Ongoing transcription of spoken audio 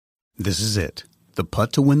This is it. The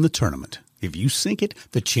putt to win the tournament. If you sink it,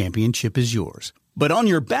 the championship is yours. But on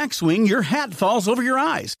your backswing, your hat falls over your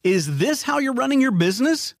eyes. Is this how you're running your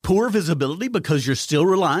business? Poor visibility because you're still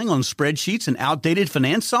relying on spreadsheets and outdated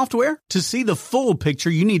finance software? To see the full picture,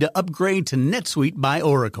 you need to upgrade to NetSuite by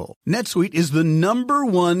Oracle. NetSuite is the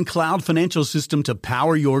 #1 cloud financial system to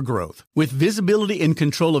power your growth. With visibility and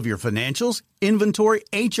control of your financials, inventory,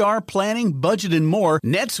 HR, planning, budget, and more,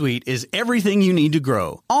 NetSuite is everything you need to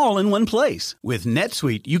grow, all in one place. With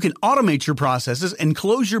NetSuite, you can automate your processes and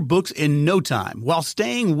close your books in no time while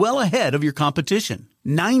staying well ahead of your competition.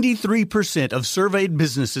 93% of surveyed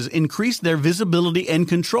businesses increased their visibility and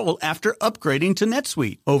control after upgrading to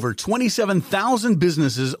NetSuite. Over 27,000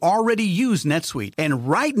 businesses already use NetSuite. And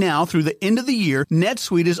right now, through the end of the year,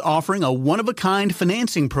 NetSuite is offering a one-of-a-kind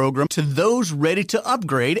financing program to those ready to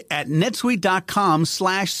upgrade at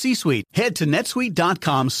netsuite.com/C-Suite. Head to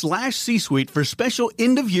netsuite.com/C-Suite for special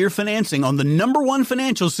end-of-year financing on the #1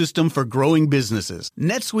 financial system for growing businesses.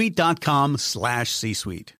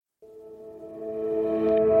 netsuite.com/C-Suite.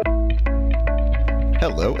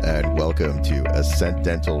 Hello and welcome to Ascent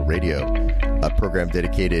Dental Radio, a program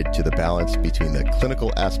dedicated to the balance between the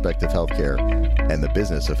clinical aspect of healthcare and the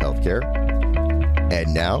business of healthcare.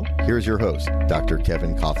 And now, here's your host, Dr.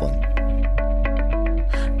 Kevin Coughlin.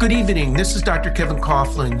 Good evening. This is Dr. Kevin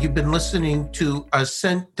Coughlin. You've been listening to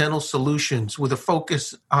Ascent Dental Solutions with a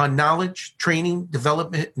focus on knowledge, training,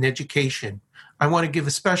 development, and education. I want to give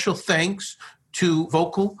a special thanks to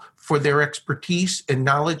Vocal for their expertise and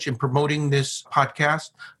knowledge in promoting this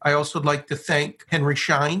podcast. I also would like to thank Henry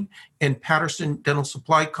Schein and Patterson Dental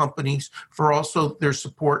Supply Companies for also their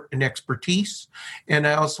support and expertise. And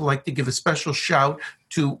I also like to give a special shout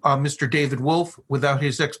to Mr. David Wolf. Without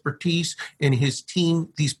his expertise and his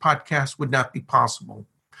team, these podcasts would not be possible.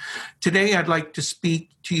 Today, I'd like to speak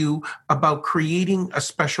to you about creating a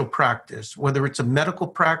special practice, whether it's a medical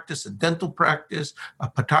practice, a dental practice, a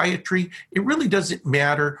podiatry. It really doesn't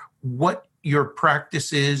matter what your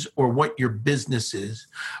practice is or what your business is.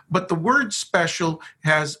 But the word special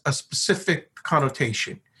has a specific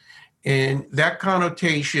connotation. And that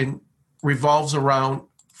connotation revolves around,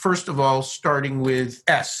 first of all, starting with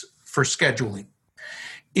S for scheduling.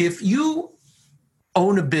 If you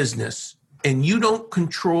own a business and you don't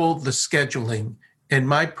control the scheduling, in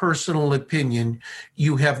my personal opinion,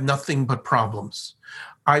 you have nothing but problems.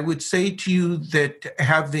 I would say to you that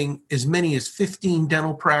having as many as 15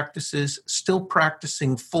 dental practices, still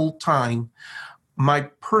practicing full time, my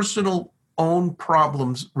personal own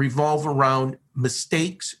problems revolve around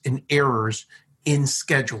mistakes and errors in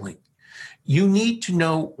scheduling. You need to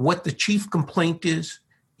know what the chief complaint is.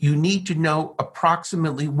 You need to know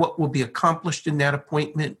approximately what will be accomplished in that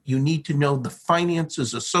appointment. You need to know the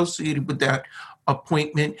finances associated with that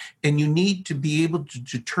appointment, and you need to be able to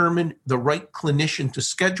determine the right clinician to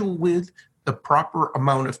schedule with, the proper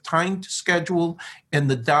amount of time to schedule, and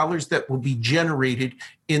the dollars that will be generated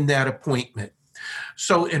in that appointment.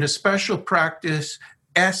 So in a special practice,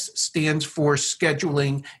 S stands for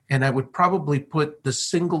scheduling, and I would probably put the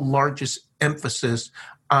single largest emphasis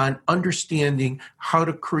on understanding how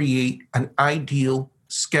to create an ideal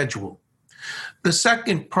schedule. The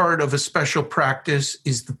second part of a special practice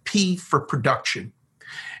is the P for production.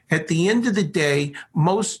 At the end of the day,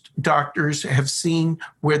 most doctors have seen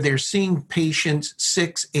where they're seeing patients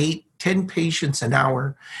 6, 8, 10 patients an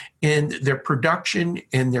hour, and their production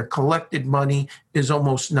and their collected money is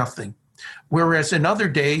almost nothing. Whereas in other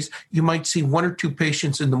days, you might see 1 or 2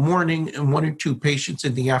 patients in the morning and 1 or 2 patients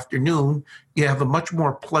in the afternoon. You have a much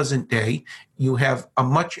more pleasant day. You have a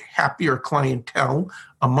much happier clientele,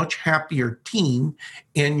 a much happier team,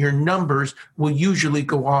 and your numbers will usually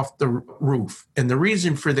go off the roof. And the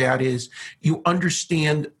reason for that is you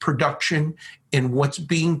understand production and what's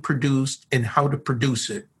being produced and how to produce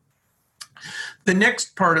it. The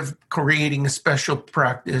next part of creating a special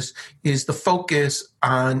practice is the focus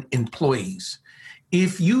on employees.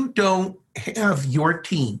 If you don't have your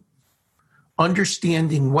team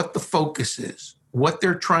understanding what the focus is, what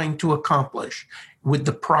they're trying to accomplish, with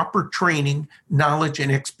the proper training, knowledge,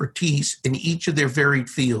 and expertise in each of their varied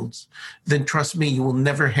fields, then trust me, you will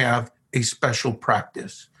never have a special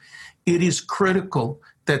practice. It is critical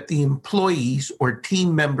that the employees or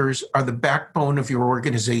team members are the backbone of your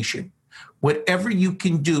organization. Whatever you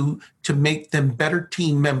can do to make them better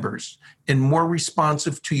team members and more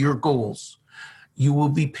responsive to your goals, you will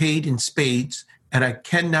be paid in spades. And I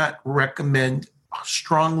cannot recommend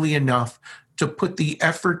strongly enough to put the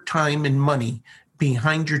effort, time, and money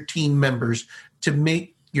behind your team members to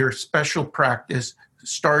make your special practice,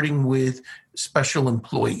 starting with special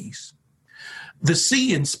employees. The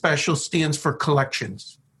C in special stands for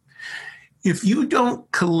collections. If you don't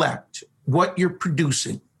collect what you're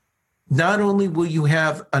producing, not only will you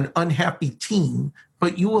have an unhappy team,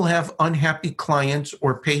 but you will have unhappy clients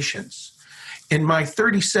or patients. In my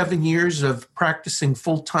 37 years of practicing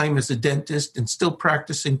full-time as a dentist and still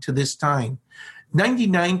practicing to this time,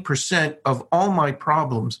 99% of all my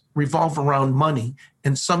problems revolve around money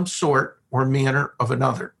in some sort or manner of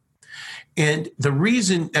another. And the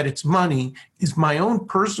reason that it's money is my own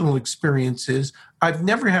personal experiences. I've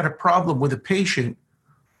never had a problem with a patient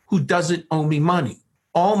who doesn't owe me money.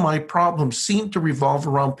 All my problems seem to revolve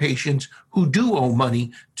around patients who do owe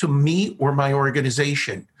money to me or my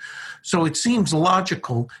organization. So it seems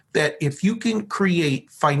logical that if you can create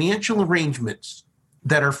financial arrangements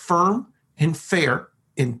that are firm and fair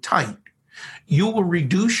and tight, you will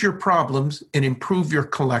reduce your problems and improve your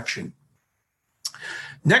collection.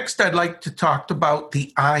 Next, I'd like to talk about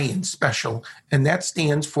the I in special, and that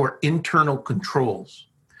stands for internal controls.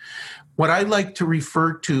 What I like to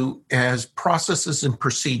refer to as processes and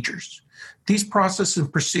procedures. These processes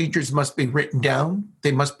and procedures must be written down,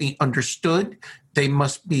 they must be understood, they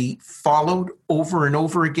must be followed over and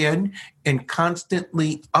over again and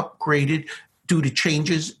constantly upgraded due to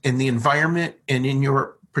changes in the environment and in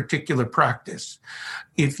your particular practice.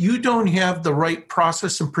 If you don't have the right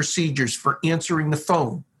process and procedures for answering the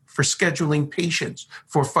phone, for scheduling patients,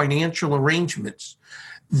 for financial arrangements,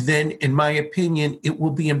 then in my opinion, it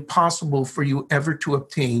will be impossible for you ever to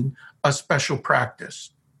obtain a special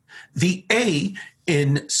practice. The A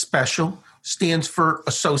in special stands for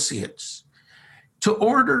associates. To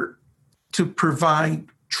order to provide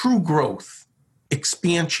true growth,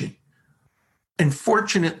 expansion, and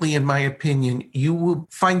fortunately, in my opinion, you will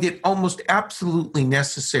find it almost absolutely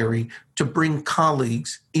necessary to bring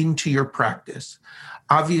colleagues into your practice.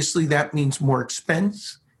 Obviously, that means more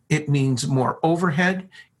expense. It means more overhead.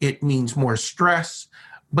 It means more stress.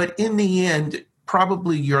 But in the end,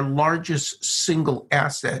 probably your largest single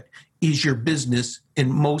asset is your business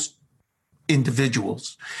in most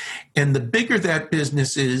individuals. And the bigger that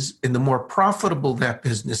business is and the more profitable that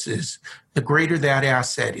business is, the greater that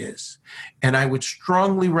asset is. And I would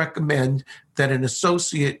strongly recommend that an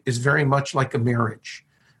associate is very much like a marriage.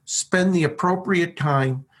 Spend the appropriate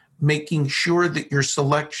time making sure that your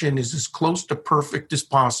selection is as close to perfect as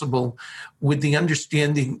possible, with the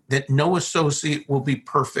understanding that no associate will be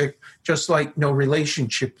perfect, just like no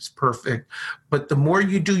relationship is perfect. But the more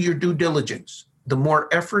you do your due diligence, the more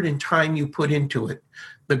effort and time you put into it,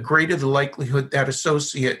 the greater the likelihood that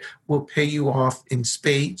associate will pay you off in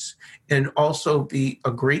spades and also be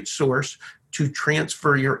a great source to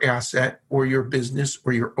transfer your asset or your business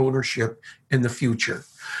or your ownership in the future.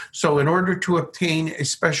 So in order to obtain a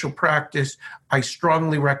special practice, I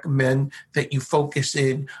strongly recommend that you focus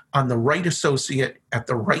in on the right associate at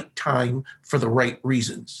the right time for the right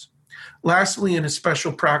reasons. Lastly, in a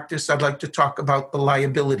special practice, I'd like to talk about the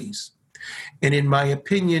liabilities. And in my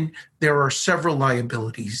opinion, there are several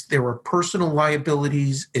liabilities. There are personal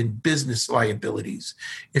liabilities and business liabilities.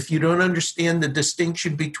 If you don't understand the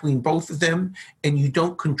distinction between both of them and you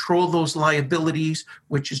don't control those liabilities,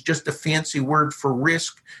 which is just a fancy word for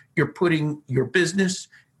risk, you're putting your business,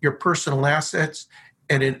 your personal assets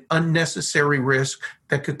at an unnecessary risk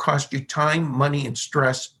that could cost you time, money, and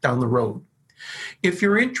stress down the road. If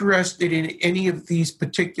you're interested in any of these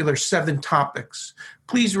particular 7 topics,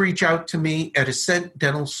 please reach out to me at Ascent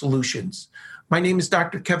Dental Solutions. My name is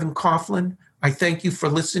Dr. Kevin Coughlin. I thank you for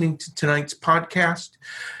listening to tonight's podcast.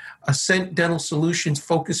 Ascent Dental Solutions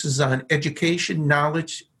focuses on education,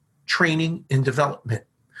 knowledge, training, and development.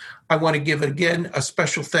 I want to give again a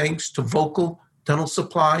special thanks to Vocal Dental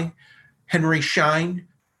Supply, Henry Schein,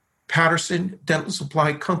 Patterson Dental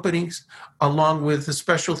Supply Companies, along with a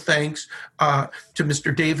special thanks to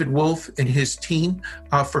Mr. David Wolf and his team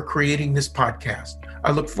for creating this podcast.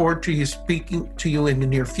 I look forward to you speaking to you in the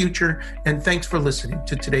near future, and thanks for listening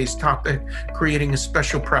to today's topic, creating a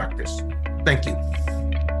special practice. Thank you.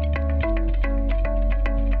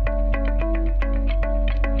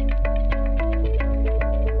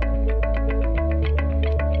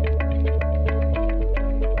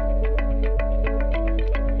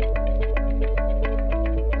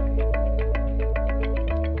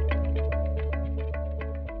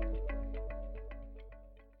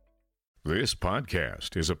 This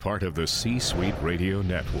podcast is a part of the C-Suite Radio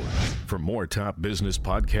Network. For more top business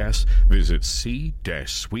podcasts, visit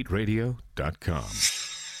c-suiteradio.com.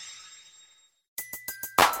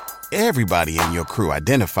 Everybody in your crew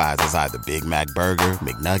identifies as either Big Mac Burger,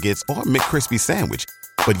 McNuggets, or McCrispy Sandwich.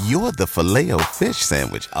 But you're the Filet-O-Fish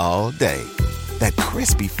Sandwich all day. That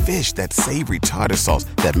crispy fish, that savory tartar sauce,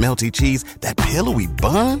 that melty cheese, that pillowy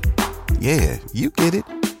bun. Yeah, you get it.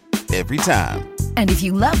 every time. And if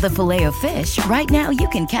you love the Filet-O-Fish, right now you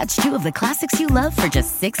can catch 2 of the classics you love for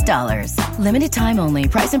just $6. Limited time only.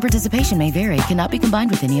 Price and participation may vary. Cannot be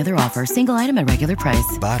combined with any other offer. Single item at regular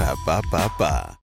price. Ba-da-ba-ba-ba.